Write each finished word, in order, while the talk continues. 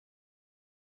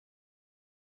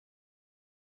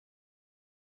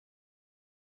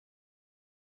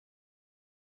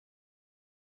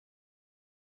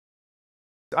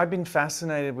I've been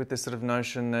fascinated with this sort of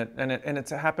notion that, and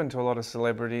it's happened to a lot of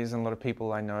celebrities and a lot of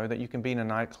people I know, that you can be in a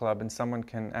nightclub and someone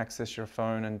can access your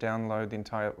phone and download the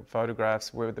entire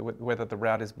photographs, whether the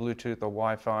route is Bluetooth or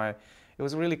Wi-Fi. It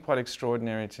was really quite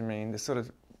extraordinary to me, this sort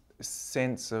of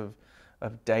sense of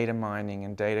data mining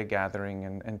and data gathering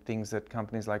and things that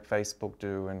companies like Facebook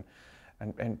do,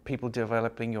 and people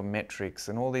developing your metrics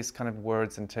and all these kind of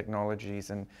words and technologies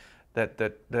and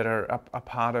that are a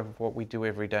part of what we do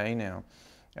every day now.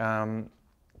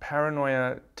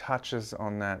 Paranoia touches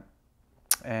on that,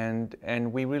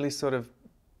 and we really sort of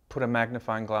put a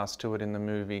magnifying glass to it in the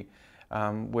movie,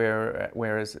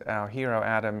 whereas our hero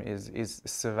Adam is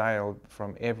surveilled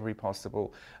from every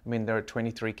possible. I mean, there are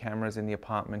 23 cameras in the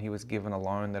apartment he was given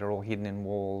alone that are all hidden in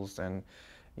walls, and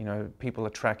you know, people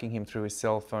are tracking him through his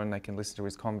cell phone. They can listen to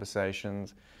his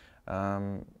conversations.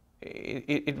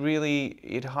 It really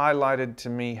highlighted to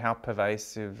me how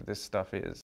pervasive this stuff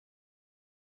is.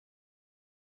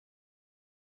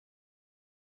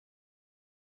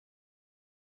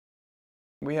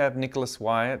 We have Nicholas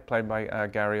Wyatt, played by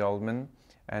Gary Oldman,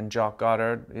 and Jock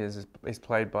Goddard is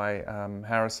played by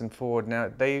Harrison Ford. Now,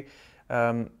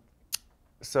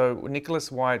 so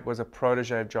Nicholas Wyatt was a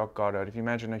protege of Jock Goddard. If you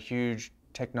imagine a huge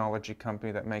technology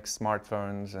company that makes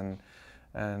smartphones and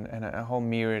a whole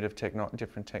myriad of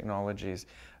different technologies,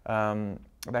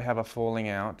 they have a falling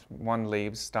out. One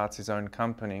leaves, starts his own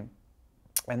company,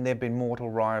 and they've been mortal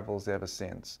rivals ever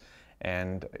since.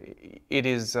 And it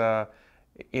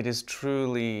is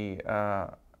truly,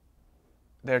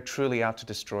 they're truly out to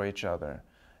destroy each other.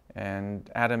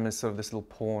 And Adam is sort of this little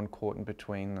pawn caught in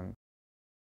between them.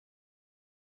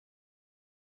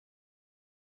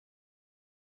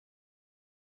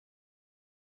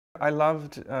 I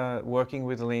loved working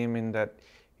with Liam in that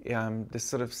this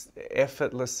sort of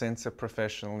effortless sense of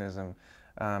professionalism.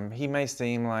 He may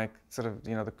seem like sort of,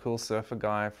 you know, the cool surfer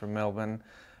guy from Melbourne,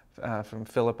 from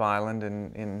Phillip Island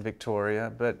in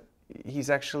Victoria, but he's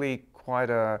actually quite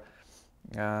a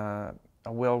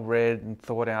well-read and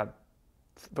thought-out,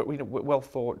 but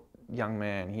well-thought young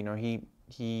man. You know,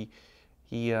 he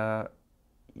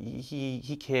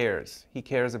cares. He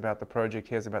cares about the project,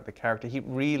 cares about the character. He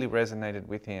really resonated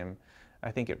with him.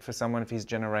 I think for someone of his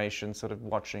generation, sort of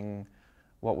watching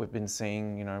what we've been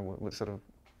seeing, you know, with sort of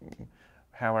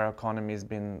how our economy has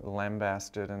been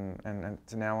lambasted and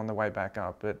it's now on the way back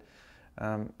up. But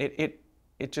it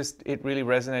really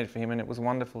resonated for him, and it was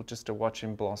wonderful just to watch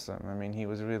him blossom. I mean,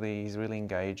 he's really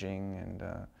engaging,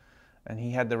 and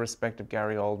he had the respect of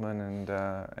Gary Oldman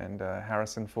and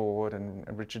Harrison Ford and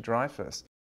Richard Dreyfuss.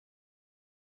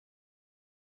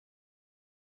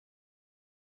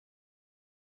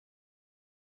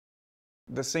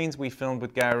 The scenes we filmed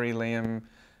with Gary, Liam,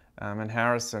 and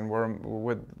Harrison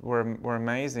were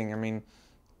amazing. I mean,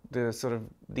 the sort of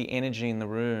the energy in the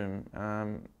room,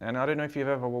 and I don't know if you've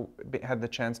ever had the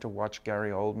chance to watch Gary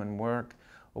Oldman work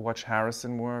or watch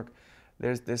Harrison work.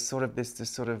 There's this sort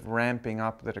of ramping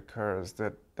up that occurs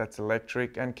that's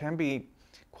electric and can be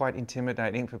quite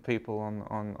intimidating for people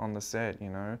on the set,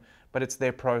 you know. But it's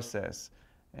their process,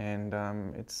 and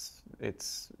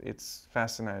it's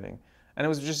fascinating. And it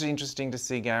was just interesting to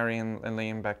see Gary and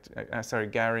Liam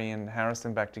Gary and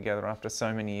Harrison back together after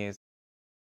so many years.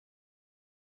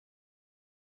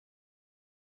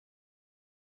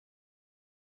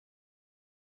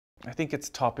 I think it's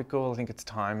topical. I think it's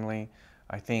timely.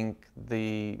 I think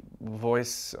the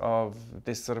voice of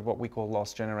this sort of what we call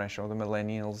lost generation, or the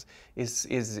millennials,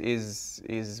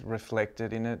 is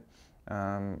reflected in it.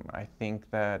 I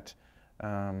think that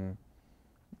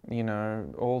you know,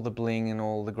 all the bling and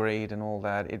all the greed and all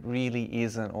that, it really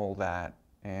isn't all that.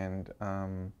 And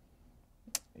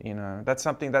you know, that's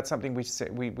something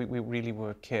we really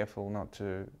were careful not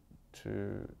to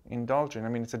indulge in. I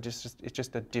mean, it's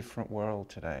just a different world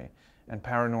today, and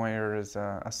Paranoia is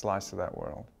a slice of that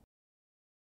world.